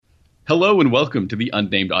Hello and welcome to the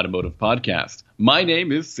Unnamed Automotive Podcast. My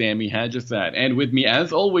name is Sami Haj-Assad, and with me,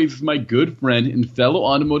 as always, is my good friend and fellow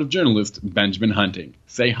automotive journalist, Benjamin Hunting.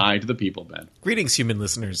 Say hi to the people, Ben. Greetings, human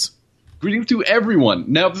listeners. Greetings to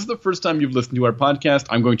everyone. Now, if this is the first time you've listened to our podcast,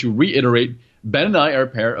 I'm going to reiterate, Ben and I are a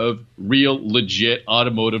pair of real, legit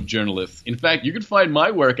automotive journalists. In fact, you can find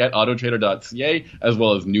my work at autotrader.ca, as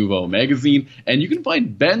well as Nouveau Magazine, and you can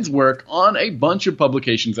find Ben's work on a bunch of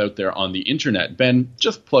publications out there on the internet. Ben,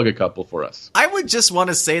 just plug a couple for us. I would just want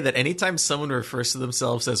to say that anytime someone refers to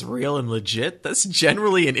themselves as real and legit, that's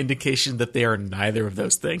generally an indication that they are neither of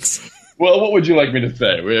those things. Well, what would you like me to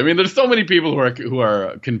say? I mean, there's so many people who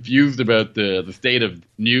are confused about the state of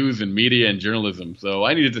news and media and journalism, so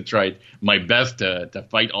I needed to try my best to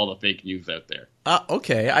fight all the fake news out there.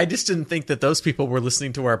 Okay, I just didn't think that those people were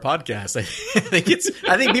listening to our podcast.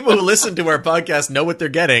 I think people who listen to our podcast know what they're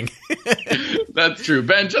getting. That's true.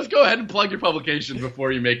 Ben, just go ahead and plug your publications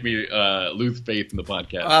before you make me lose faith in the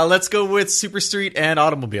podcast. Let's go with Super Street and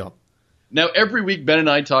Automobile. Now, every week, Ben and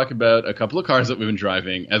I talk about a couple of cars that we've been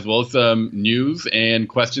driving, as well as some news and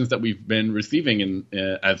questions that we've been receiving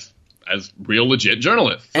as real, legit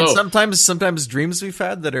journalists. And sometimes dreams we've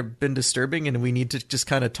had that have been disturbing, and we need to just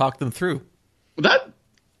kind of talk them through.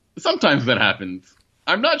 Sometimes that happens.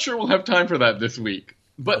 I'm not sure we'll have time for that this week.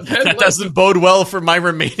 But that doesn't bode well for my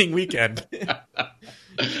remaining weekend.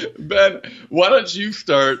 Ben, why don't you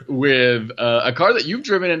start with a car that you've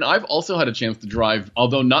driven and I've also had a chance to drive,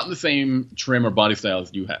 although not in the same trim or body style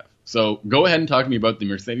as you have. So go ahead and talk to me about the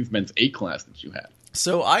Mercedes-Benz A-Class that you had.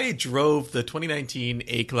 So I drove the 2019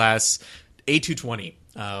 A-Class A220.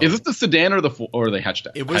 Is it the sedan or the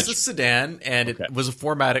hatchback? It was the sedan, and it was a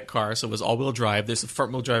 4MATIC car, so it was all-wheel drive. There's a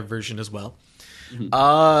front-wheel drive version as well.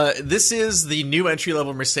 Mm-hmm. This is the new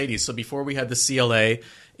entry-level Mercedes. So before we had the CLA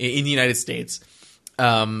in the United States.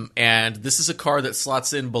 And this is a car that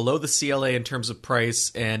slots in below the CLA in terms of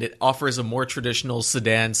price, and it offers a more traditional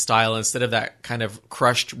sedan style instead of that kind of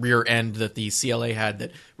crushed rear end that the CLA had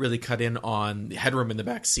that really cut in on the headroom in the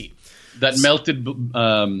back seat. That melted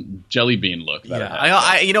jelly bean look.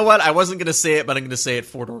 Yeah, you know what? I wasn't going to say it, but I'm going to say it.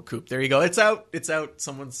 4-door coupe. There you go. It's out. It's out.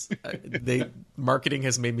 Someone's marketing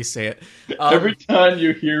has made me say it. Every time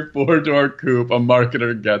you hear 4-door coupe, a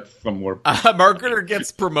marketer gets some more. A marketer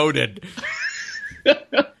gets promoted.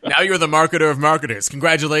 Now you're the marketer of marketers.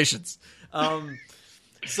 Congratulations.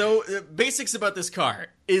 So basics about this car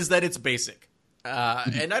is that it's basic.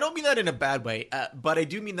 And I don't mean that in a bad way, but I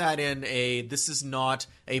do mean that in this is not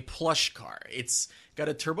a plush car. It's got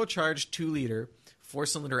a turbocharged 2-liter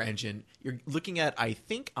 4-cylinder engine. You're looking at, I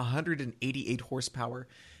think, 188 horsepower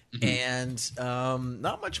and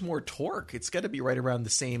not much more torque. It's got to be right around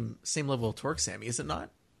the same level of torque, Sammy, is it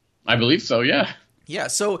not? I believe so, yeah. Yeah,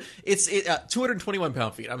 so it's 221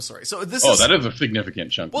 pound-feet. I'm sorry. So that is a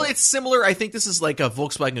significant chunk. Well, it's similar. I think this is like a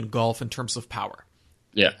Volkswagen Golf in terms of power.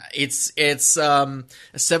 Yeah, it's a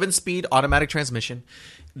 7-speed automatic transmission.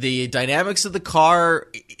 The dynamics of the car,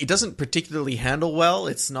 it doesn't particularly handle well.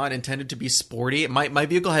 It's not intended to be sporty. My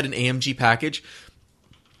vehicle had an AMG package,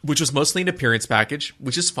 which was mostly an appearance package,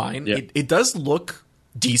 which is fine. Yeah. It does look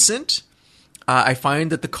decent. I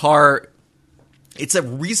find that the car, it's a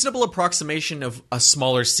reasonable approximation of a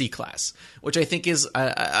smaller C-Class, which I think is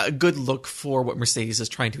a good look for what Mercedes is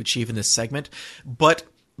trying to achieve in this segment. But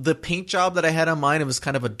the paint job that I had on mine, it was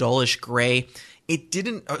kind of a dullish gray. It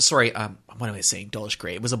didn't. What am I saying? Dullish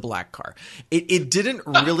gray. It was a black car. It didn't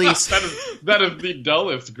really. that is the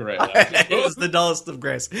dullest gray. It is the dullest of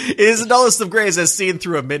grays. It is the dullest of grays as seen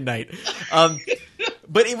through a midnight.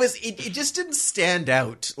 But it just didn't stand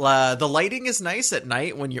out. The lighting is nice at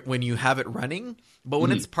night when you have it running, but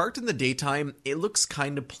when it's parked in the daytime, it looks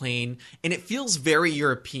kind of plain, and it feels very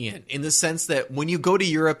European in the sense that when you go to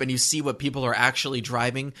Europe and you see what people are actually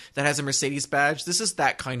driving that has a Mercedes badge, this is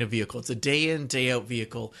that kind of vehicle. It's a day in, day out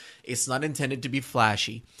vehicle. It's not intended to be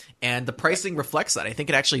flashy, and the pricing reflects that. I think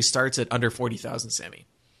it actually starts at under $40,000, Sammy.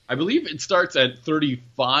 I believe it starts at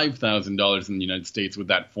 $35,000 in the United States with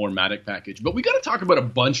that 4MATIC package. But we got to talk about a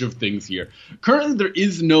bunch of things here. Currently, there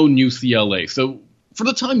is no new CLA. So for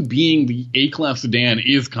the time being, the A-Class sedan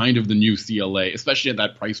is kind of the new CLA, especially at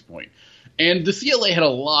that price point. And the CLA had a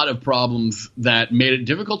lot of problems that made it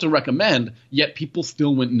difficult to recommend, yet people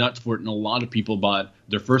still went nuts for it, and a lot of people bought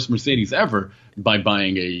their first Mercedes ever by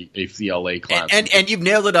buying a CLA class. And you've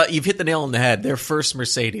nailed it. You've hit the nail on the head. Their first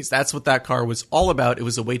Mercedes. That's what that car was all about. It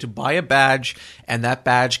was a way to buy a badge, and that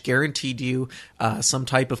badge guaranteed you some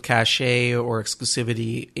type of cachet or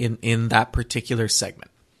exclusivity in that particular segment.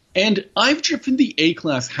 And I've driven the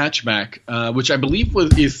A-Class hatchback, which I believe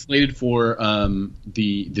is slated for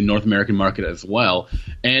the North American market as well,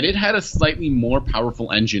 and it had a slightly more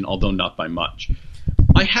powerful engine, although not by much.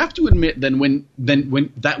 I have to admit, when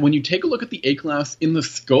you take a look at the A-Class in the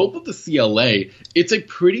scope of the CLA, it's a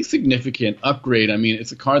pretty significant upgrade. I mean,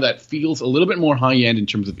 it's a car that feels a little bit more high-end in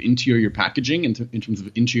terms of interior packaging, in terms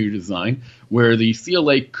of interior design, where the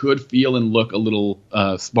CLA could feel and look a little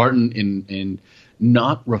Spartan and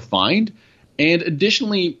not refined. And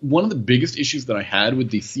additionally, one of the biggest issues that I had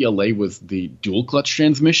with the CLA was the dual clutch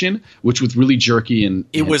transmission, which was really jerky and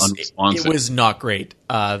unresponsive. It was not great.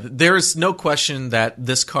 There's no question that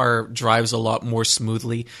this car drives a lot more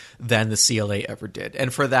smoothly than the CLA ever did.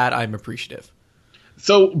 And for that, I'm appreciative.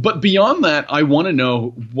 So, but beyond that, I want to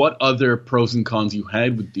know what other pros and cons you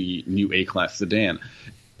had with the new A-Class sedan.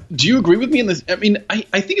 Do you agree with me in this? I mean, I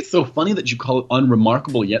think it's so funny that you call it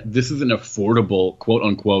unremarkable, yet this is an affordable,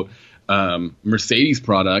 quote-unquote, Mercedes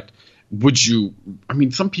product.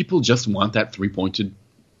 Some people just want that three-pointed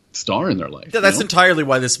star in their life. Yeah, that's entirely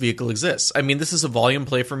why this vehicle exists. I mean, this is a volume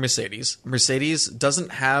play for Mercedes. Mercedes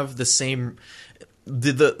doesn't have the same...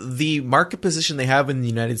 The market position they have in the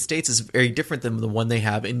United States is very different than the one they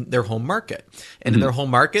have in their home market. And in their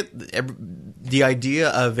home market, the idea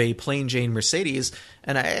of a plain Jane Mercedes,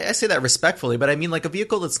 and I say that respectfully, but I mean like a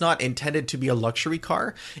vehicle that's not intended to be a luxury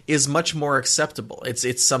car is much more acceptable.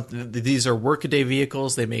 It's something. These are workaday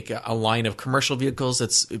vehicles. They make a line of commercial vehicles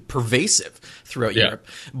that's pervasive throughout Europe.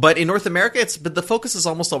 But in North America, but the focus has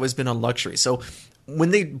almost always been on luxury. So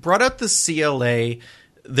when they brought out the CLA,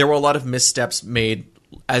 there were a lot of missteps made,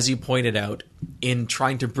 as you pointed out, in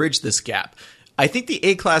trying to bridge this gap. I think the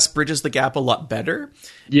A-Class bridges the gap a lot better.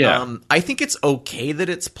 Yeah. I think it's okay that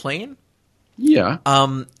it's plain. Yeah.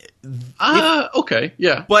 Okay.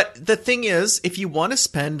 Yeah. But the thing is, if you want to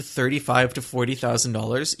spend $35,000 to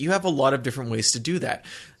 $40,000, you have a lot of different ways to do that.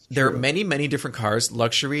 There are many, many different cars,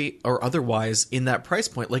 luxury or otherwise, in that price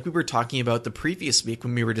point, like we were talking about the previous week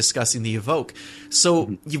when we were discussing the Evoque.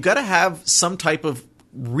 So you've got to have some type of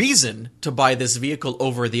reason to buy this vehicle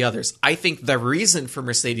over the others. I think the reason for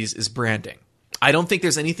Mercedes is branding. I don't think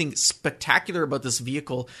there's anything spectacular about this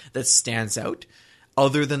vehicle that stands out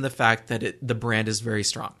other than the fact that the brand is very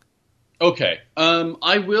strong. Okay.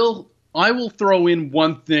 I will throw in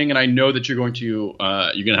one thing, and I know that you're going to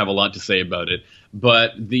have a lot to say about it.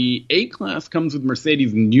 But the A-Class comes with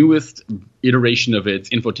Mercedes' newest iteration of its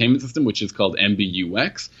infotainment system, which is called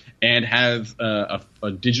MBUX, and has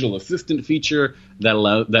a digital assistant feature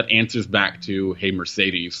that answers back to "Hey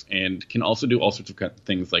Mercedes," and can also do all sorts of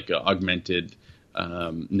things like an augmented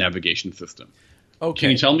navigation system. Okay.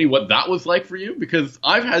 Can you tell me what that was like for you? Because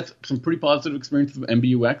I've had some pretty positive experiences with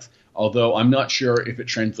MBUX, although I'm not sure if it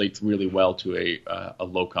translates really well to a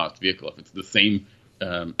low-cost vehicle, if it's the same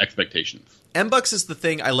expectations. MBUX is the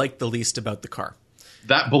thing I like the least about the car.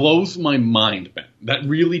 That blows my mind, Ben. That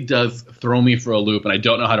really does throw me for a loop, and I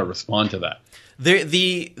don't know how to respond to that.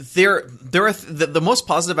 The most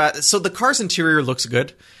positive... So the car's interior looks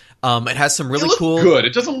good. It has some really cool... good.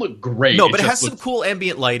 It doesn't look great. No, but it has some cool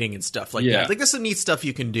ambient lighting and stuff like that. Like, there's some neat stuff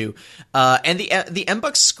you can do. And the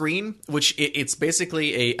MBUX screen, which it's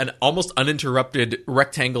basically an almost uninterrupted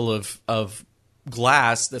rectangle of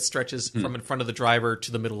glass that stretches from in front of the driver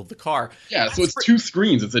to the middle of the car. Yeah, so it's two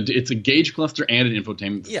screens. It's a gauge cluster and an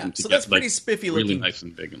infotainment system. Yeah, so that's pretty spiffy looking. Really nice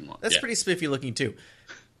and big and long. That's pretty spiffy looking too.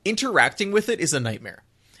 Interacting with it is a nightmare.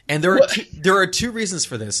 And there are two reasons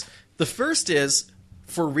for this. The first is,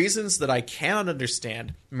 for reasons that I cannot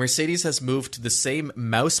understand, Mercedes has moved to the same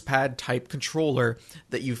mousepad type controller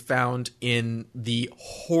that you found in the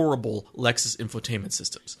horrible Lexus infotainment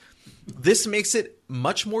systems. This makes it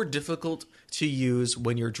much more difficult to use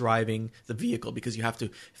when you're driving the vehicle because you have to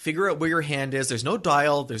figure out where your hand is. There's no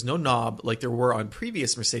dial, there's no knob like there were on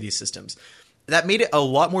previous Mercedes systems. That made it a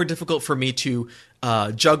lot more difficult for me to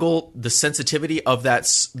juggle the sensitivity of that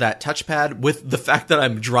touchpad with the fact that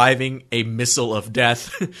I'm driving a missile of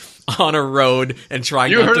death on a road and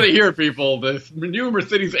trying. You heard it here, people. The new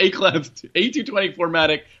Mercedes A-Class A220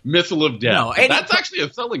 4MATIC missile of death. No, that's actually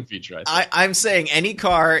a selling feature. I'm saying any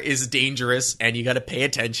car is dangerous, and you got to pay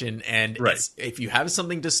attention. And if you have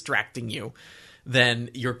something distracting you, then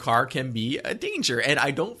your car can be a danger. And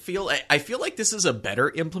I feel like this is a better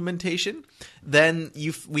implementation than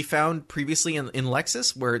we found previously in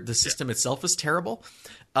Lexus, where the system itself is terrible.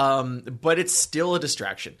 But it's still a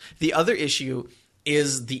distraction. The other issue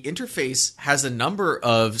is the interface has a number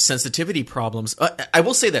of sensitivity problems. I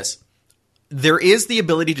will say this. There is the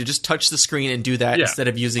ability to just touch the screen and do that instead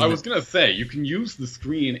of using... I was going to say, you can use the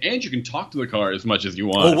screen and you can talk to the car as much as you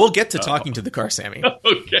want. Well, we'll get to talking to the car, Sammy.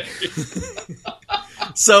 Okay.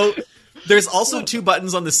 So there's also two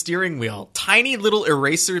buttons on the steering wheel, tiny little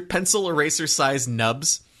pencil eraser size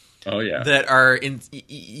nubs. Oh yeah. That are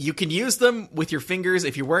you can use them with your fingers.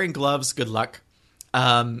 If you're wearing gloves, good luck.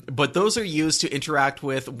 But those are used to interact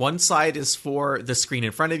with. One side is for the screen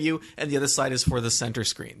in front of you, and the other side is for the center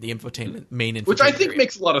screen, the main infotainment. Which I think area.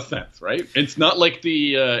 makes a lot of sense, right? It's not like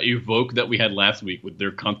the Evoque that we had last week with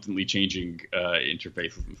their constantly changing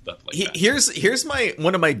interfaces and stuff like that. Here's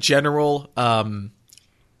one of my general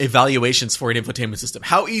evaluations for an infotainment system.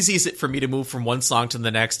 How easy is it for me to move from one song to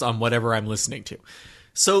the next on whatever I'm listening to?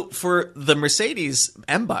 So for the Mercedes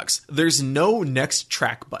MBUX, there's no next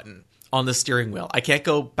track button on the steering wheel. I can't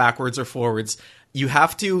go backwards or forwards. You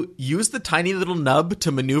have to use the tiny little nub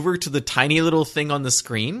to maneuver to the tiny little thing on the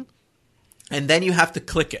screen, and then you have to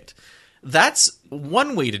click it. That's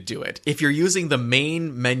one way to do it. If you're using the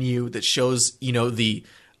main menu that shows, the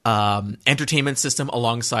entertainment system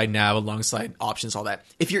alongside nav, alongside options, all that.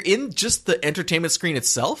 If you're in just the entertainment screen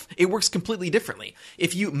itself, it works completely differently.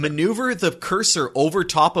 If you maneuver the cursor over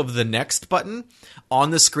top of the next button on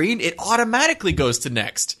the screen, it automatically goes to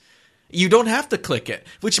next. You don't have to click it,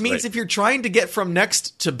 which means if you're trying to get from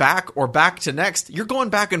next to back or back to next, you're going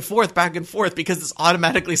back and forth because it's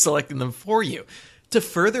automatically selecting them for you. To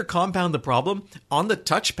further compound the problem, on the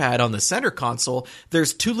touchpad on the center console,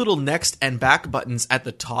 there's two little next and back buttons at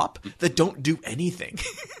the top that don't do anything.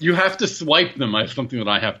 You have to swipe them. I have something that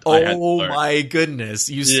I have to Oh my goodness.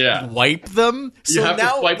 You swipe them? You have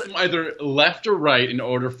to swipe them either left or right in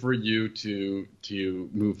order for you to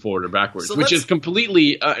move forward or backwards, which is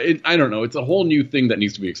completely, I don't know, it's a whole new thing that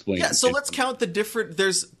needs to be explained. Yeah, so let's count the different,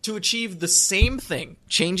 to achieve the same thing,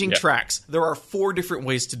 changing tracks, there are 4 different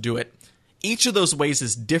ways to do it. Each of those ways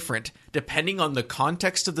is different depending on the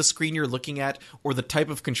context of the screen you're looking at or the type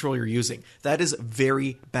of control you're using. That is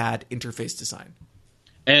very bad interface design.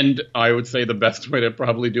 And I would say the best way to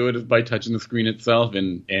probably do it is by touching the screen itself.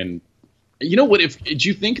 And you know what? Do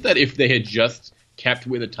you think that if they had just kept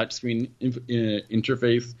with a touchscreen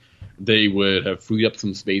interface, they would have freed up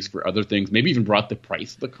some space for other things? Maybe even brought the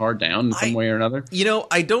price of the car down in some way or another?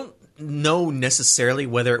 I don't know necessarily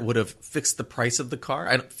whether it would have fixed the price of the car.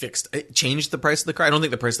 It changed the price of the car. I don't think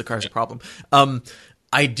the price of the car is a problem.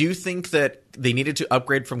 I do think that they needed to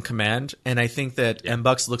upgrade from Command, and I think that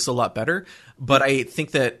MBUX looks a lot better. But I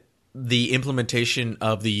think that the implementation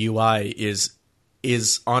of the UI is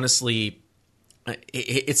honestly,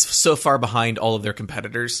 it's so far behind all of their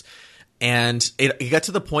competitors. And it got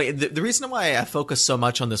to the point, the reason why I focus so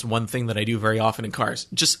much on this one thing that I do very often in cars,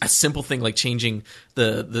 just a simple thing like changing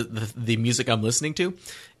the music I'm listening to,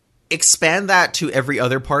 expand that to every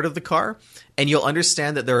other part of the car, and you'll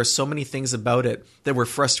understand that there are so many things about it that were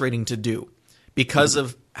frustrating to do because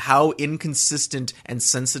of how inconsistent and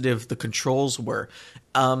sensitive the controls were.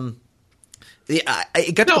 It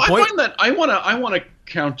got to the point. I find that I want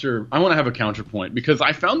to have a counterpoint because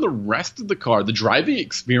I found the rest of the car, the driving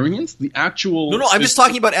experience, the actual. No, I'm just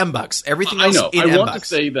talking about MBUX. Everything else in MBUX.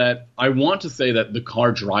 I want to say that the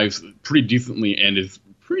car drives pretty decently and is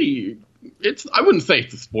pretty. I wouldn't say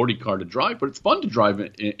it's a sporty car to drive, but it's fun to drive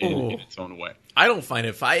in its own way. I don't find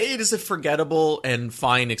it. It is a forgettable and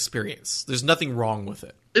fine experience. There's nothing wrong with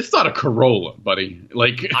it. It's not a Corolla, buddy.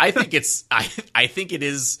 I think it's. I think it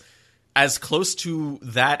is as close to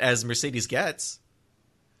that as Mercedes gets.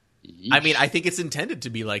 Yeesh. I mean, I think it's intended to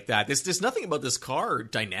be like that. There's nothing about this car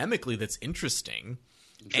dynamically that's interesting.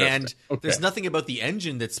 And there's nothing about the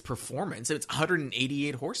engine that's performance. It's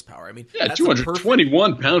 188 horsepower. I mean,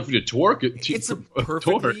 221 pound-feet of torque. It's a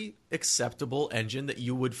perfectly acceptable engine that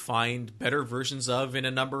you would find better versions of in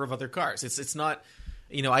a number of other cars. It's not,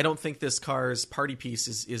 I don't think this car's party piece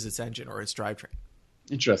is its engine or its drivetrain.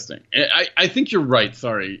 Interesting. I think you're right.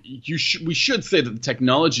 Sorry. We should say that the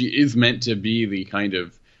technology is meant to be the kind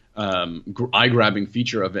of eye-grabbing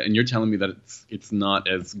feature of it, and you're telling me that it's not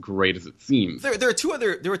as great as it seems. There were two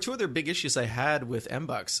other big issues I had with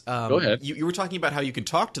MBUX. Go ahead. You were talking about how you can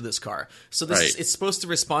talk to this car. So it's supposed to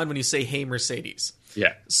respond when you say, "Hey, Mercedes."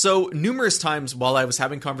 Yeah. So numerous times while I was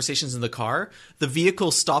having conversations in the car, the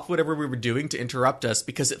vehicle stopped whatever we were doing to interrupt us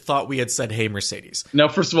because it thought we had said, "Hey, Mercedes." Now,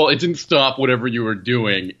 first of all, it didn't stop whatever you were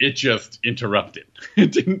doing. It just interrupted.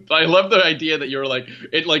 It didn't. I love the idea that you're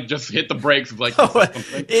it just hit the brakes.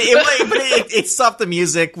 It stopped the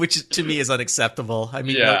music, which to me is unacceptable. I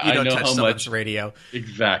mean, you don't touch someone's radio.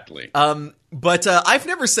 Exactly. But I've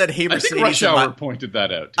never said, "Hey, Mercedes." I think Rush Hour pointed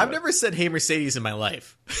that out. I've never said, "Hey, Mercedes" in my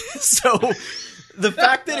life. So the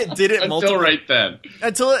fact that it did it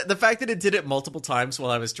the fact that it did it multiple times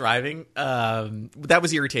while I was driving, that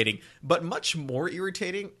was irritating. But much more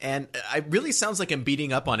irritating, and it really sounds like I'm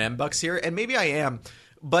beating up on MBUX here, and maybe I am.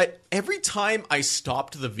 But every time I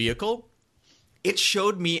stopped the vehicle, it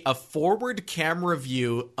showed me a forward camera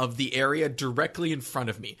view of the area directly in front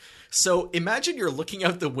of me. So imagine you're looking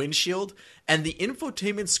out the windshield and the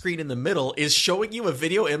infotainment screen in the middle is showing you a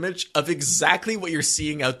video image of exactly what you're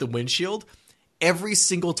seeing out the windshield every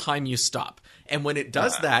single time you stop. And when it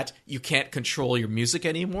does that, you can't control your music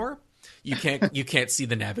anymore. You can't see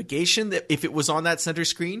the navigation that if it was on that center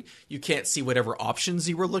screen. You can't see whatever options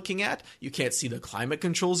you were looking at. You can't see the climate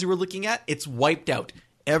controls you were looking at. It's wiped out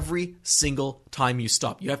every single time you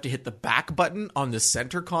stop. You have to hit the back button on the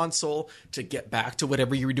center console to get back to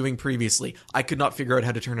whatever you were doing previously. I could not figure out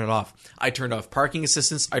how to turn it off. I turned off parking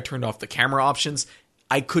assistance. I turned off the camera options.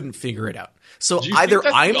 I couldn't figure it out. So either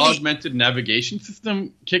I'm the augmented navigation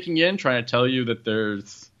system kicking in, trying to tell you that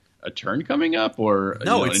there's a turn coming up, or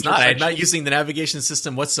no, it's not. I'm not using the navigation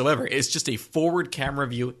system whatsoever. It's just a forward camera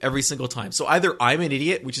view every single time. So either I'm an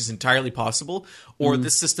idiot, which is entirely possible, or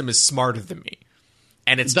this system is smarter than me.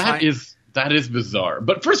 And it's that is bizarre.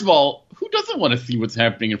 But first of all, who doesn't want to see what's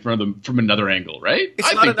happening in front of them from another angle, right?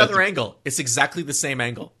 It's not another angle. It's exactly the same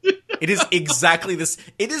angle. It is exactly this.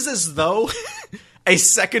 It is as though a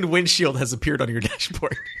second windshield has appeared on your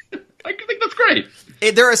dashboard. I think that's great.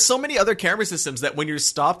 There are so many other camera systems that when you're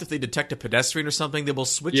stopped, if they detect a pedestrian or something, they will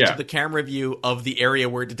switch to the camera view of the area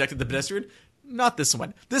where it detected the pedestrian. Not this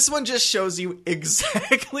one. This one just shows you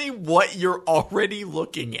exactly what you're already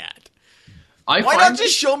looking at. Why not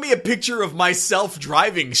just show me a picture of myself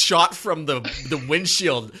driving shot from the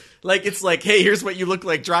windshield? Like, it's like, hey, here's what you look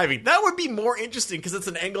like driving. That would be more interesting because it's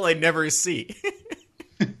an angle I never see.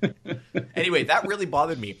 Anyway, that really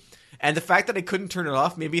bothered me. And the fact that I couldn't turn it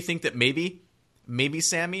off made me think that maybe,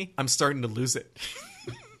 Sammy, I'm starting to lose it.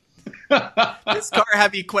 This car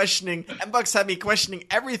had me questioning, MBUX had me questioning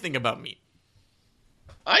everything about me.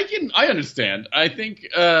 I understand. I think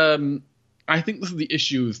this is the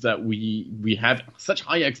issue, is that we have such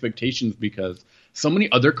high expectations because so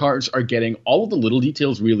many other cars are getting all of the little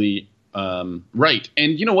details really right.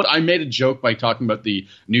 And you know what? I made a joke by talking about the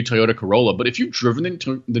new Toyota Corolla, but if you've driven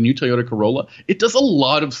the new Toyota Corolla, it does a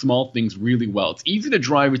lot of small things really well. It's easy to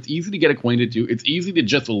drive. It's easy to get acquainted to. It's easy to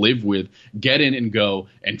just live with, get in and go,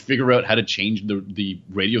 and figure out how to change the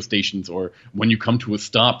radio stations, or when you come to a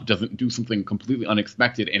stop, it doesn't do something completely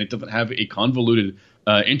unexpected, and it doesn't have a convoluted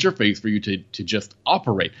interface for you to just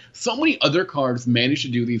operate. So many other cars manage to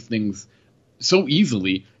do these things so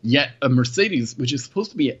easily, yet a Mercedes, which is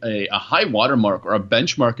supposed to be a high watermark or a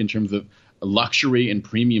benchmark in terms of luxury and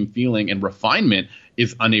premium feeling and refinement,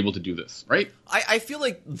 is unable to do this, right? I feel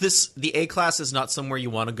like the A-Class is not somewhere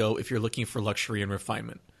you want to go if you're looking for luxury and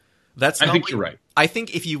refinement. I think you're right. I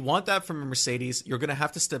think if you want that from a Mercedes, you're going to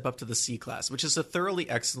have to step up to the C-Class, which is a thoroughly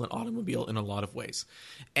excellent automobile in a lot of ways.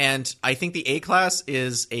 And I think the A-Class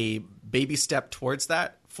is a baby step towards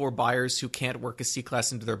that for buyers who can't work a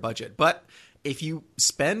C-Class into their budget. But if you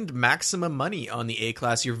spend maximum money on the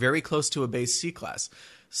A-Class, you're very close to a base C-Class.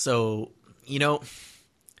 So,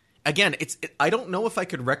 again, I don't know if I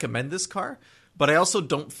could recommend this car, but I also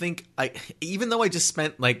don't think even though I just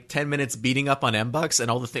spent like 10 minutes beating up on MBUX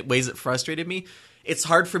and all the ways it frustrated me, it's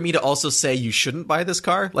hard for me to also say you shouldn't buy this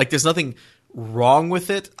car. Like, there's nothing wrong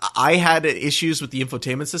with it. I had issues with the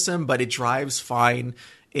infotainment system, but it drives fine.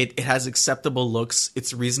 It has acceptable looks.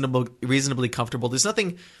 It's reasonably comfortable. There's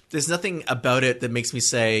nothing about it that makes me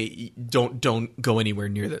say don't go anywhere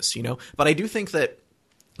near this, But I do think that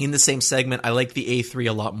in the same segment, I like the A3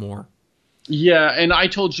 a lot more. Yeah, and I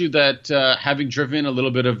told you that having driven a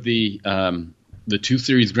little bit of the 2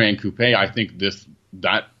 Series Grand Coupe, I think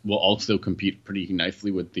that will also compete pretty nicely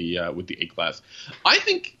with the A-Class. I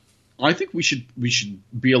think we should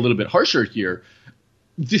be a little bit harsher here.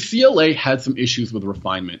 The CLA had some issues with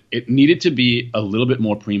refinement. It needed to be a little bit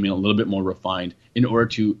more premium, a little bit more refined in order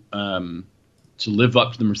to live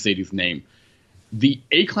up to the Mercedes name. The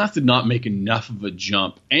A-Class did not make enough of a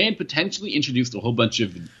jump and potentially introduced a whole bunch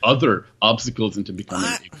of other obstacles into becoming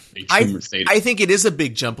a true Mercedes. I think it is a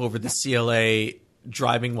big jump over the CLA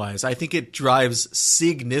driving-wise. I think it drives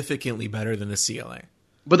significantly better than the CLA.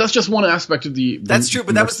 But that's just one aspect of the That's true,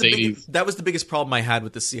 but that was the biggest problem I had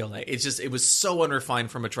with the CLA. It was so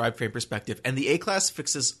unrefined from a drivetrain perspective, and the A-Class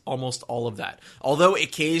fixes almost all of that. Although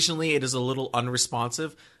occasionally it is a little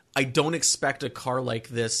unresponsive, I don't expect a car like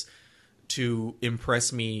this to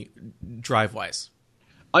impress me drive-wise.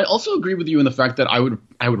 I also agree with you in the fact that I would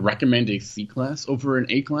recommend a C-Class over an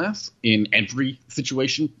A-Class in every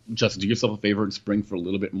situation. Just do yourself a favor and spring for a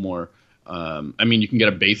little bit more. You can get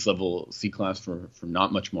a base level C-Class for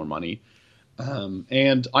not much more money.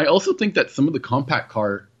 And I also think that some of the compact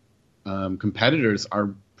car competitors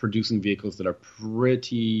are producing vehicles that are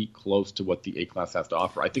pretty close to what the A-Class has to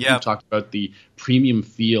offer. I think we've talked about the premium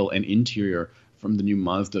feel and interior from the new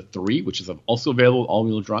Mazda 3, which is also available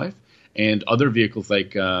all-wheel drive. And other vehicles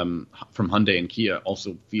like from Hyundai and Kia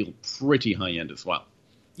also feel pretty high-end as well.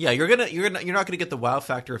 Yeah, you're not gonna get the wow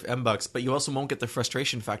factor of M-Bucks, but you also won't get the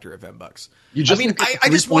frustration factor of M-Bucks. I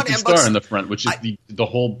just want M-Bucks star in the front, which is the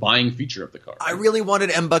whole buying feature of the car. I really wanted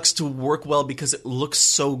M-Bucks to work well because it looks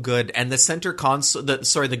so good, and the center console,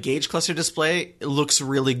 the gauge cluster display looks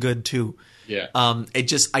really good too. Yeah.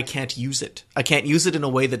 I can't use it. I can't use it in a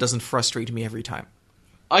way that doesn't frustrate me every time.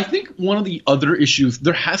 I think one of the other issues,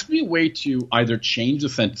 there has to be a way to either change the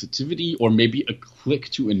sensitivity or maybe a click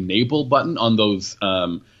to enable button on those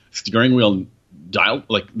steering wheel dial,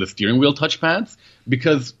 like the steering wheel touchpads,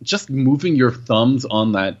 because just moving your thumbs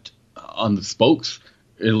on the spokes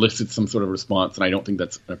elicits some sort of response, and I don't think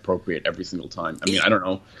that's appropriate every single time. I mean, I don't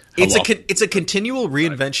know. It's a continual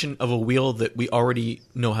reinvention of a wheel that we already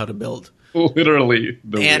know how to build. Literally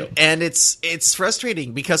the wheel. And it's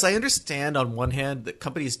frustrating because I understand on one hand that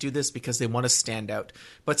companies do this because they want to stand out,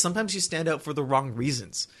 but sometimes you stand out for the wrong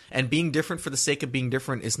reasons, and being different for the sake of being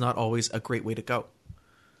different is not always a great way to go.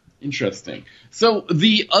 Interesting. So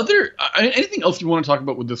the other anything else you want to talk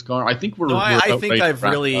about with this car? I think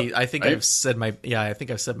I've said my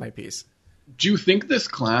piece. Do you think this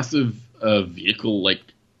class of vehicle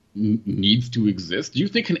needs to exist? Do you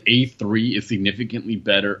think an A3 is significantly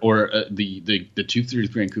better, or the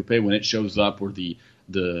 233 and Coupe when it shows up, or the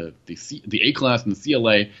A-Class and the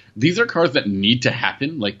CLA? These are cars that need to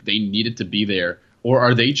happen, like they needed to be there, or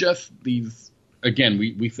are they just these? Again,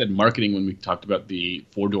 we said marketing when we talked about the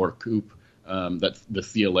 4-door coupe that the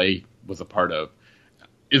CLA was a part of.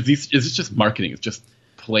 Is this just marketing? It's just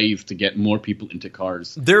plays to get more people into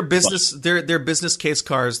cars. They're business case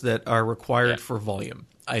cars that are required for volume.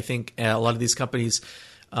 I think a lot of these companies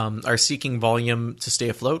are seeking volume to stay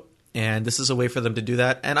afloat, and this is a way for them to do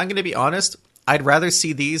that. And I'm going to be honest, I'd rather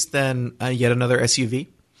see these than yet another SUV.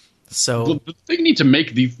 So they need to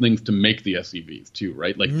make these things to make the SUVs too,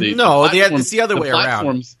 right? Like it's the other way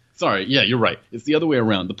around. Sorry, yeah, you're right. It's the other way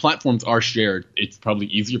around. The platforms are shared. It's probably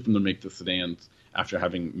easier for them to make the sedans after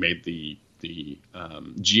having made the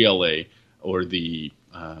GLA or the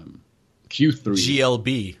Q3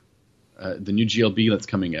 GLB. The new GLB that's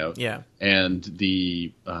coming out, and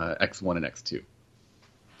the X1 and X2.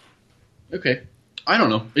 Okay, I don't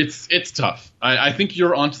know. It's tough. I think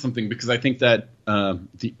you're onto something, because I think that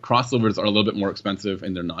the crossovers are a little bit more expensive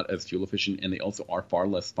and they're not as fuel efficient, and they also are far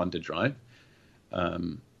less fun to drive,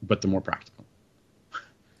 but they're more practical.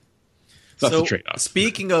 So that's the trade-off.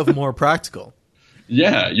 Speaking of more practical,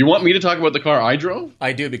 yeah, you want me to talk about the car I drove?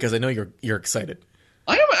 I do, because I know you're excited.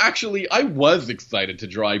 I was excited to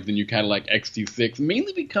drive the new Cadillac XT6,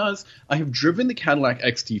 mainly because I have driven the Cadillac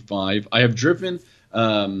XT5. I have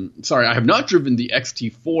not driven the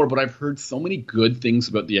XT4, but I've heard so many good things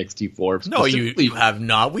about the XT4. No, you have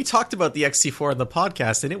not. We talked about the XT4 on the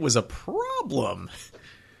podcast, and it was a problem.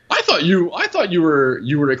 I thought you were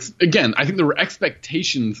again. I think there were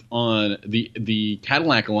expectations on the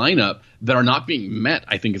Cadillac lineup that are not being met.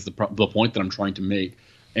 I think is the point that I'm trying to make.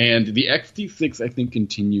 And the XT6, I think,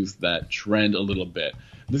 continues that trend a little bit.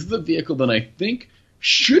 This is a vehicle that I think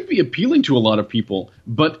should be appealing to a lot of people,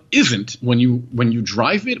 but isn't when you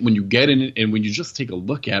drive it, when you get in it, and when you just take a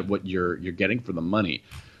look at what you're getting for the money.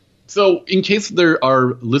 So in case there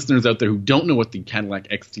are listeners out there who don't know what the Cadillac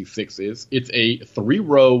XT6 is, it's a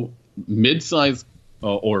 3-row mid-size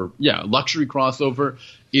luxury crossover.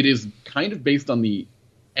 It is kind of based on the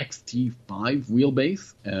XT5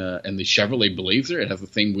 wheelbase and the Chevrolet Blazer. It has the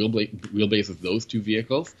same wheelbase as those two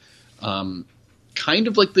vehicles. Kind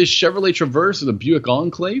of like the Chevrolet Traverse or the Buick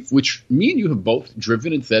Enclave, which me and you have both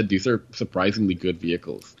driven and said these are surprisingly good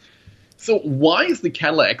vehicles. So why is the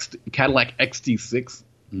Cadillac XT6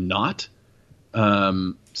 not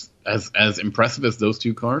as impressive as those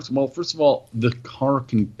two cars? Well, first of all, the car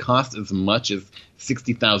can cost as much as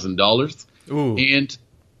 $60,000.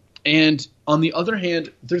 And on the other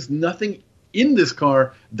hand, there's nothing in this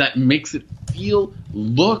car that makes it feel,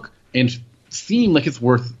 look, and seem like it's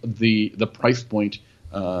worth the price point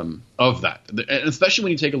of that. And especially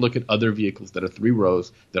when you take a look at other vehicles that are 3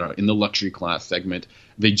 rows that are in the luxury class segment,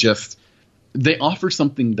 they offer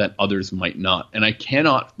something that others might not. And I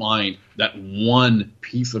cannot find that one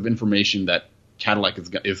piece of information that Cadillac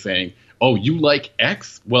is saying, oh, you like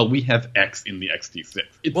X? Well, we have X in the XT6.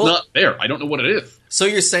 It's not there. I don't know what it is. So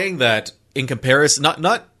you're saying that in comparison,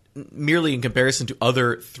 not merely in comparison to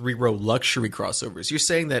other 3-row luxury crossovers, you're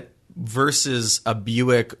saying that versus a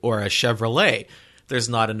Buick or a Chevrolet, there's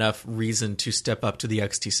not enough reason to step up to the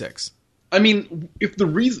XT6. I mean, if the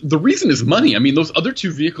reason is money, I mean, those other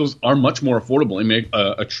two vehicles are much more affordable. I mean,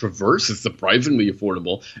 a Traverse is surprisingly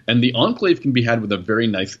affordable, and the Enclave can be had with a very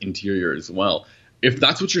nice interior as well. If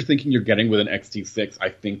that's what you're thinking you're getting with an XT6, I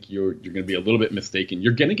think you're going to be a little bit mistaken.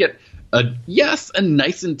 You're going to get a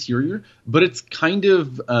nice interior, but it's kind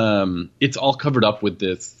of it's all covered up with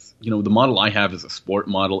this. You know, the model I have is a sport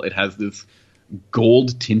model. It has this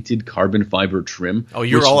gold tinted carbon fiber trim. Oh,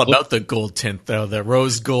 you're all about the gold tint though, the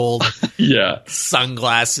rose gold yeah,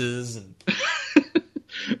 sunglasses. And...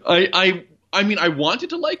 I mean, I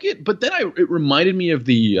wanted to like it, but then it reminded me of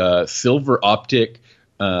the silver optic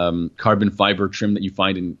carbon fiber trim that you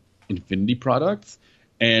find in Infiniti products,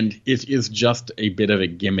 and it is just a bit of a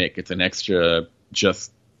gimmick. It's an extra,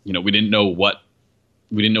 just, you know, we didn't know what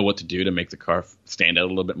to do to make the car stand out a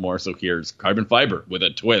little bit more, so here's carbon fiber with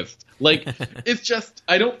a twist. Like, it's just,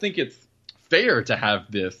 I don't think it's fair to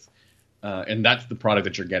have this, and that's the product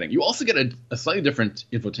that you're getting. You also get a slightly different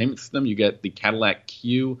infotainment system. You get the Cadillac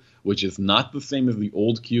Q, which is not the same as the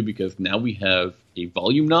old Q, because now we have a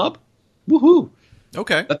volume knob. Woohoo!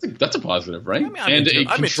 Okay, that's a positive, right? I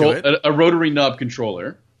mean, a rotary knob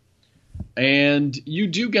controller. And you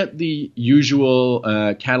do get the usual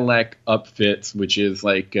Cadillac upfits, which is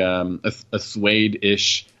like a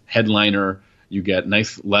suede-ish headliner. You get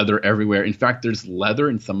nice leather everywhere. In fact, there's leather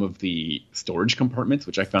in some of the storage compartments,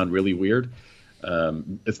 which I found really weird,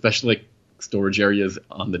 especially like storage areas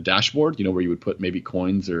on the dashboard, you know, where you would put maybe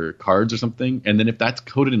coins or cards or something. And then if that's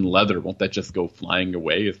coated in leather, won't that just go flying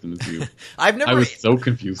away as soon as you... I was so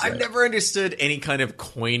confused. I've never understood any kind of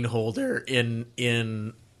coin holder in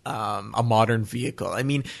a modern vehicle. I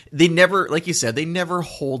mean, they never, like you said, they never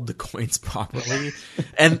hold the coins properly,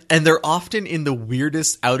 and they're often in the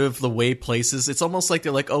weirdest, out of the way places. It's almost like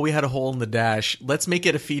they're like, oh, we had a hole in the dash, let's make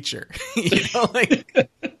it a feature. You know, like.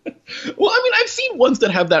 Well, I mean, I've seen ones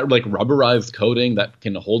that have that like rubberized coating that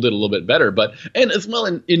can hold it a little bit better, but and as well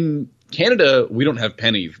in Canada we don't have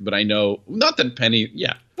pennies, but I know not that pennies.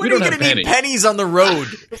 Yeah, we don't have pennies. Pennies on the road,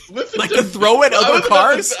 like to throw at other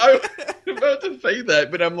cars. I was about to say that,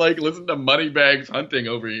 but I'm like, listen to Moneybags Hunting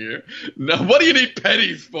over here. No, what do you need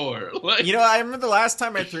pennies for? Like, you know, I remember the last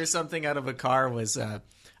time I threw something out of a car was I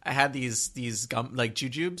had these gum like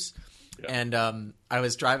jujubes. Yeah. And I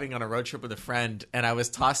was driving on a road trip with a friend, and I was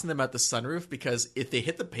tossing them out the sunroof because if they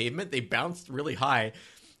hit the pavement, they bounced really high,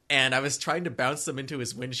 and I was trying to bounce them into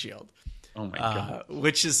his windshield. Oh my God.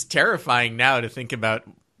 Which is terrifying now to think about,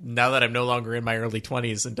 now that I'm no longer in my early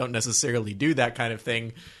 20s and don't necessarily do that kind of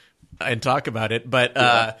thing and talk about it. But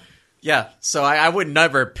so I would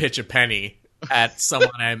never pitch a penny at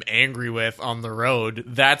someone I'm angry with on the road.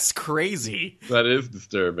 That's crazy. That is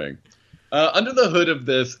disturbing. Under the hood of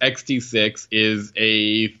this XT6 is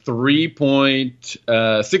a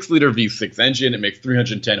 3.6-liter V6 engine. It makes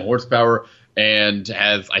 310 horsepower and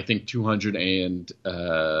has, I think,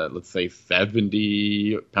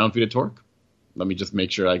 70 pound-feet of torque. Let me just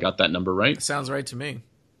make sure I got that number right. Sounds right to me.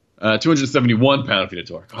 271 pound-feet of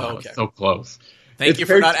torque. Oh, okay. So close. Thank you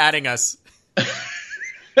for not adding us.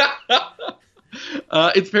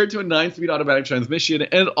 It's paired to a 9-speed automatic transmission,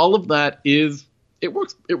 and all of that is... It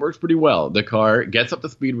works pretty well. The car gets up to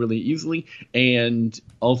speed really easily and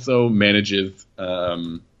also manages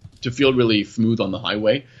to feel really smooth on the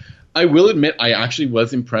highway. I will admit I actually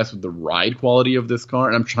was impressed with the ride quality of this car,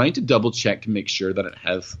 and I'm trying to double check to make sure that it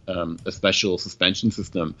has a special suspension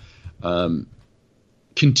system,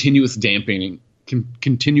 continuous damping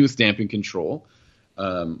control,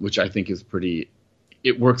 which I think is pretty.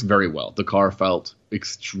 It works very well. The car felt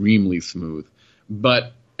extremely smooth,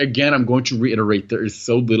 but again, I'm going to reiterate, there is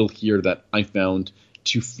so little here that I found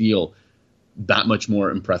to feel that much more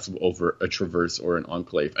impressive over a Traverse or an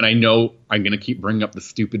Enclave. And I know I'm going to keep bringing up the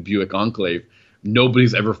stupid Buick Enclave.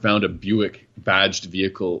 Nobody's ever found a Buick badged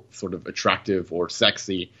vehicle sort of attractive or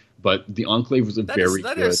sexy, but the Enclave was very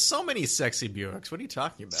good. There's so many sexy Buicks. What are you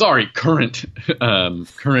talking about? Sorry, current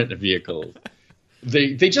vehicles.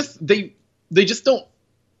 They just don't.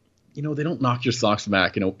 You know, they don't knock your socks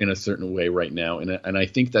back in a certain way right now. And I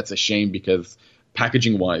think that's a shame because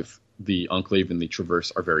packaging-wise, the Enclave and the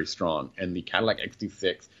Traverse are very strong. And the Cadillac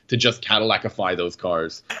XT6, to just Cadillacify those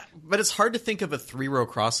cars. But it's hard to think of a three-row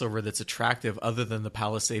crossover that's attractive other than the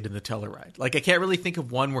Palisade and the Telluride. Like, I can't really think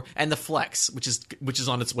of one where... And the Flex, which is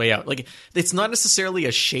on its way out. Like, it's not necessarily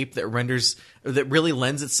a shape that really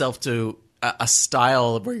lends itself to a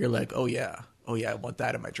style where you're like, oh yeah, I want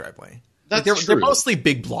that in my driveway. That's they're mostly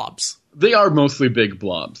big blobs. They are mostly big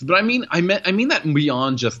blobs, but I mean that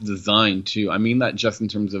beyond just design too. I mean that just in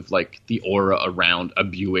terms of like the aura around a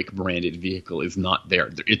Buick branded vehicle is not there.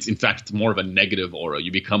 It's in fact it's more of a negative aura.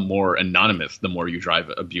 You become more anonymous the more you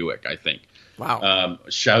drive a Buick, I think. Wow.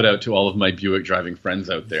 Shout out to all of my Buick driving friends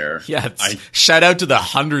out there. Yeah. Shout out to the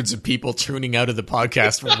hundreds of people tuning out of the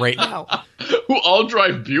podcast right now. Who all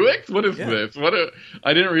drive Buicks? What is this?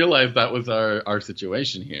 I didn't realize that was our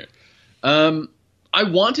situation here. I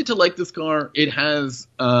wanted to like this car. It has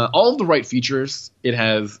all of the right features. It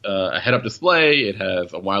has a head-up display. It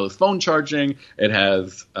has a wireless phone charging. It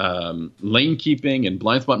has lane keeping and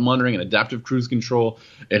blind spot monitoring and adaptive cruise control.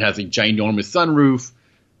 It has a ginormous sunroof.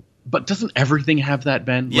 But doesn't everything have that,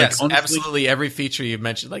 Ben? Yes, like, honestly, absolutely. Every feature you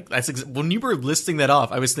mentioned, like when you were listing that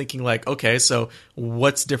off, I was thinking like, okay, so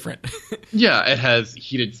what's different? Yeah, it has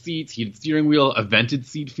heated seats, heated steering wheel, a vented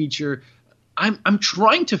seat feature. I'm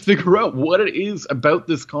trying to figure out what it is about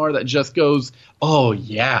this car that just goes, oh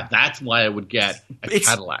yeah, that's why I would get a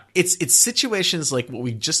Cadillac. It's situations like what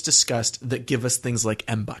we just discussed that give us things like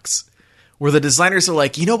M-Bucks, where the designers are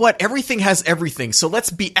like, you know what, everything has everything, so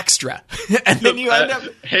let's be extra. And then you end up,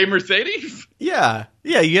 hey Mercedes. Yeah,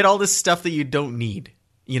 you get all this stuff that you don't need,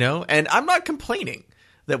 you know. And I'm not complaining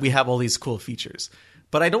that we have all these cool features,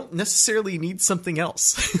 but I don't necessarily need something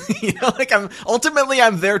else. You know, like I'm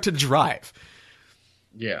there to drive.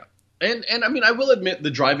 Yeah. And I mean, I will admit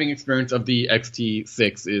the driving experience of the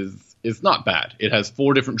XT6 is not bad. It has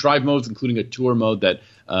 4 different drive modes, including a tour mode that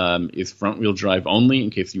is front-wheel drive only, in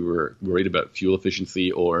case you were worried about fuel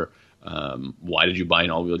efficiency or why did you buy an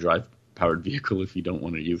all-wheel drive powered vehicle if you don't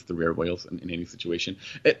want to use the rear wheels in any situation.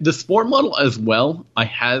 The Sport model as well,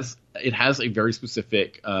 it has a very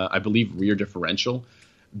specific, I believe, rear differential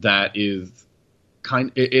that is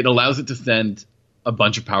it allows it to send a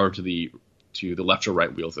bunch of power to the left or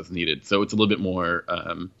right wheels as needed. So it's a little bit more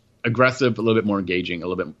aggressive, a little bit more engaging, a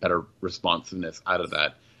little bit better responsiveness out of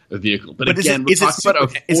that vehicle. But again, is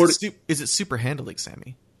it super handling,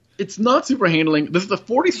 Sammy? It's not super handling. This is a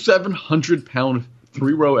 4,700-pound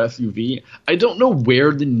 3-row SUV. I don't know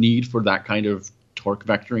where the need for that kind of torque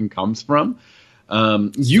vectoring comes from.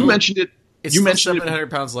 You mentioned it. It's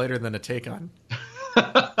 700 pounds lighter than a Taycan.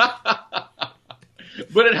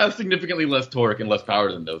 But it has significantly less torque and less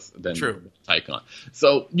power than True. Taycan.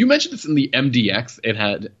 So you mentioned this in the MDX. It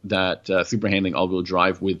had that super handling all-wheel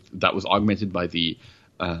drive that was augmented by the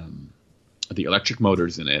electric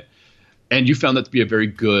motors in it, and you found that to be a very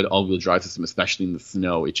good all-wheel drive system, especially in the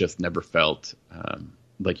snow. It just never felt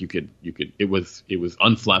like you could. It was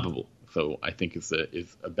unflappable. So I think is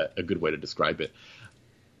a good way to describe it.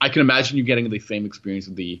 I can imagine you getting the same experience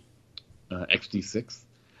with the XT6.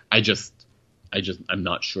 I'm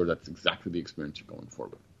not sure that's exactly the experience you're going for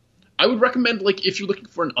with. I would recommend, like, if you're looking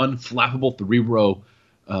for an unflappable 3-row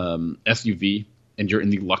SUV and you're in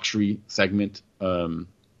the luxury segment,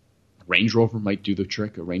 Range Rover might do the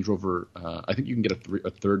trick. A Range Rover, I think you can get a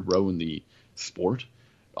third row in the Sport,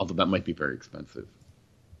 although that might be very expensive.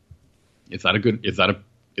 Is that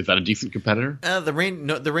a decent competitor? The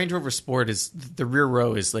Range Rover Sport the rear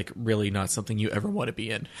row is like really not something you ever want to be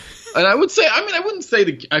in. And I wouldn't say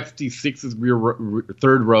the XT6's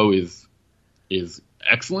third row is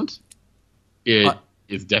excellent. It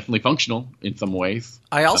is definitely functional in some ways.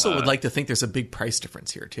 I also would like to think there's a big price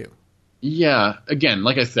difference here too. Yeah, again,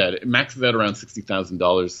 like I said, it maxes out around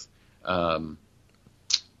 $60,000.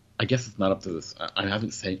 I guess it's not up to this. I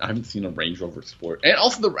haven't seen a Range Rover Sport, and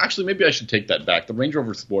also actually maybe I should take that back. The Range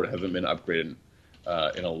Rover Sport hasn't been upgraded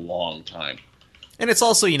in a long time, and it's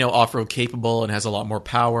also off-road capable and has a lot more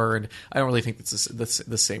power. And I don't really think that's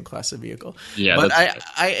the same class of vehicle. Yeah, but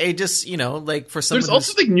I just like for some. There's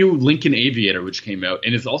also the new Lincoln Aviator which came out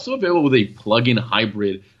and is also available with a plug-in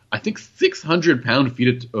hybrid. I think 600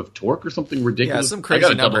 pound-feet of torque or something ridiculous. Yeah, some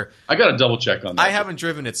crazy number. I got to double check on that. I haven't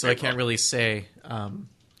driven it, so I can't really say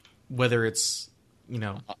whether it's,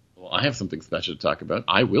 Well, I have something special to talk about.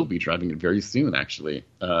 I will be driving it very soon, actually.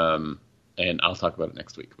 And I'll talk about it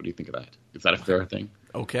next week. What do you think of that? Is that a fair thing?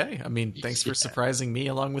 Okay. I mean, thanks for surprising me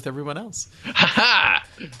along with everyone else. Ha-ha!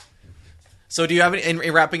 So do you have in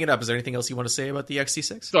wrapping it up, is there anything else you want to say about the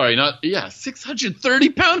XT6? Sorry, 630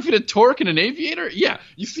 pound-feet of torque in an Aviator? Yeah.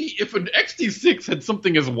 You see, if an XT6 had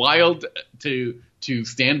something as wild to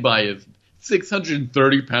stand by as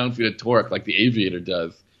 630 pound-feet of torque like the Aviator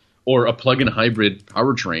does, or a plug-in hybrid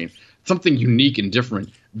powertrain, something unique and different,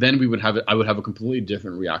 then I would have a completely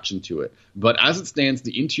different reaction to it. But as it stands,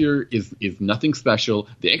 the interior is nothing special.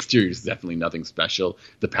 The exterior is definitely nothing special.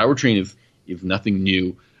 The powertrain is nothing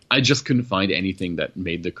new. I just couldn't find anything that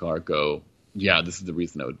made the car go, yeah, this is the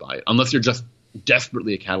reason I would buy it. Unless you're just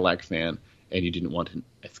desperately a Cadillac fan and you didn't want an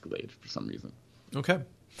Escalade for some reason. Okay.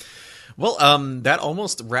 Well, that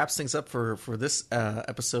almost wraps things up for this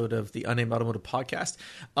episode of the Unnamed Automotive Podcast.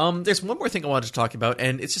 There's one more thing I wanted to talk about,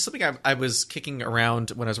 and it's just something I was kicking around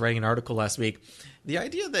when I was writing an article last week. The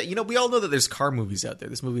idea that, we all know that there's car movies out there.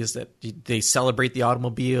 There's movies that they celebrate the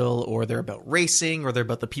automobile, or they're about racing, or they're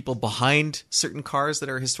about the people behind certain cars that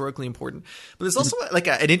are historically important. But there's also like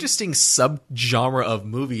an interesting subgenre of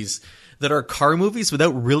movies that are car movies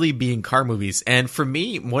without really being car movies. And for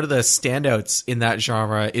me, one of the standouts in that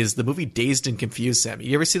genre is the movie Dazed and Confused, Sammy.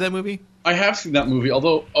 You ever see that movie? I have seen that movie,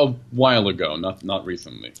 although a while ago, not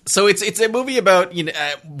recently. So it's a movie about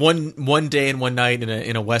one day and one night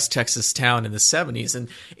in a West Texas town in the 70s, and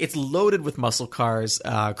it's loaded with muscle cars,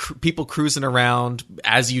 people cruising around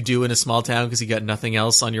as you do in a small town because you got nothing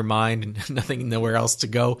else on your mind and nowhere else to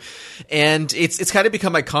go, and it's kind of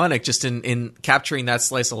become iconic just in capturing that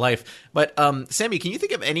slice of life. But Sammy, can you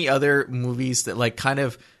think of any other movies that like kind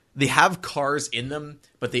of they have cars in them,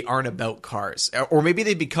 but they aren't about cars? Or maybe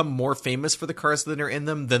they become more famous for the cars that are in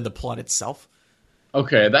them than the plot itself?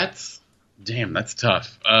 Okay, that's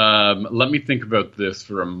tough. Let me think about this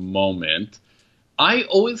for a moment. I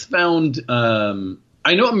always found...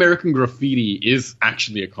 I know American Graffiti is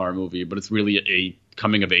actually a car movie, but it's really a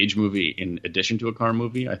coming-of-age movie in addition to a car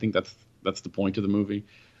movie. I think that's the point of the movie.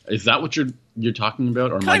 Is that what you're talking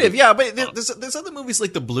about? Or kind of, yeah. But there's other movies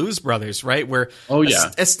like the Blues Brothers, right? Where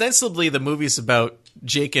ostensibly the movie's about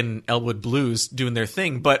Jake and Elwood Blues doing their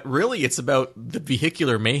thing, but really it's about the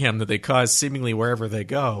vehicular mayhem that they cause seemingly wherever they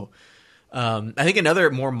go. I think another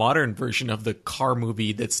more modern version of the car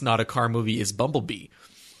movie that's not a car movie is Bumblebee.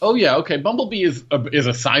 Oh yeah, okay. Bumblebee is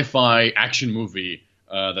a sci-fi action movie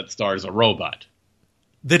that stars a robot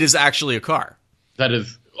that is actually a car. That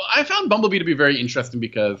is. I found Bumblebee to be very interesting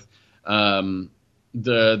because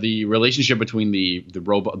the relationship between the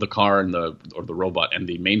robot, the car, and the robot and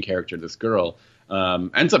the main character, this girl,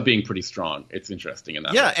 ends up being pretty strong. It's interesting in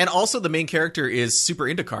that. Yeah, way. And also the main character is super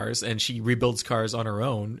into cars, and she rebuilds cars on her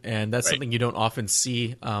own, and that's something you don't often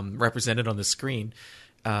see represented on the screen.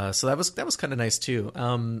 So that was kind of nice too.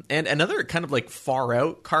 And another kind of like far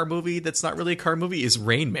out car movie that's not really a car movie is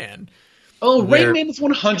Rain Man. Oh, Rain Man is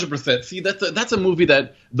 100%. See, that's a movie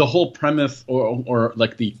that the whole premise or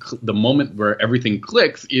like the moment where everything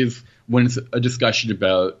clicks is when it's a discussion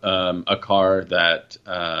about a car that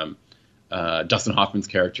Dustin Hoffman's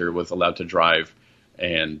character was allowed to drive,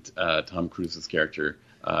 and Tom Cruise's character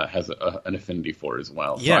has an affinity for as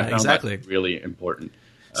well. So I found exactly. That really important.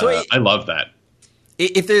 So I love that.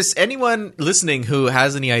 If there's anyone listening who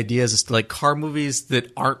has any ideas as to like car movies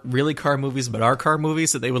that aren't really car movies but are car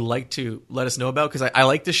movies that they would like to let us know about, because I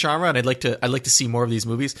like this genre and I'd like to see more of these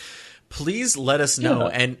movies, please let us know.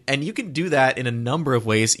 Yeah. And you can do that in a number of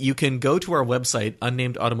ways. You can go to our website,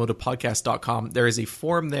 unnamedautomotivepodcast.com. There is a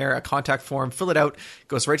form there, a contact form. Fill it out. It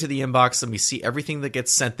goes right to the inbox, and we see everything that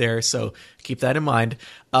gets sent there. So keep that in mind.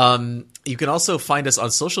 You can also find us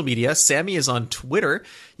on social media. Sammy is on Twitter.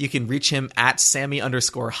 You can reach him at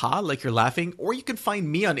Sammy_ha, like you're laughing. Or you can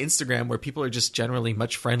find me on Instagram, where people are just generally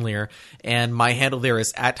much friendlier. And my handle there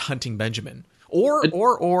is at HuntingBenjamin.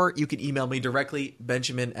 Or you can email me directly,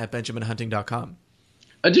 benjamin@benjaminhunting.com.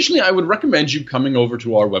 Additionally, I would recommend you coming over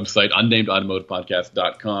to our website,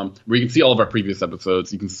 unnamedautomotivepodcast.com, where you can see all of our previous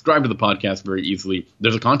episodes. You can subscribe to the podcast very easily.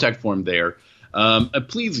 There's a contact form there.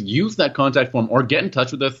 Please use that contact form or get in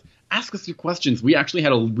touch with us. Ask us your questions. We actually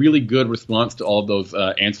had a really good response to all of those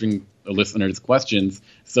answering listeners' questions.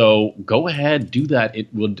 So go ahead, do that.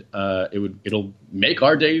 It'll make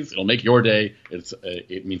our days. It'll make your day.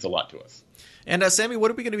 It means a lot to us. And Sammy,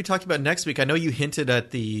 what are we going to be talking about next week? I know you hinted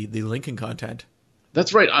at the Lincoln content.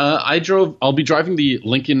 That's right. I'll be driving the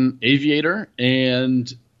Lincoln Aviator,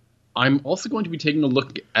 and I'm also going to be taking a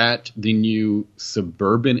look at the new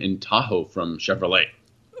Suburban in Tahoe from Chevrolet.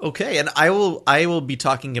 Okay, and I will be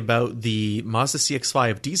talking about the Mazda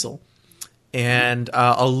CX-5 diesel, and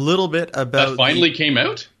a little bit about that finally came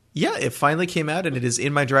out. Yeah, it finally came out, and it is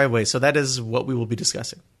in my driveway. So that is what we will be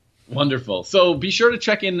discussing. Wonderful. So be sure to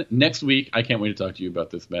check in next week. I can't wait to talk to you about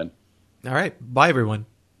this, Ben. All right. Bye, everyone.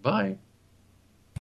 Bye.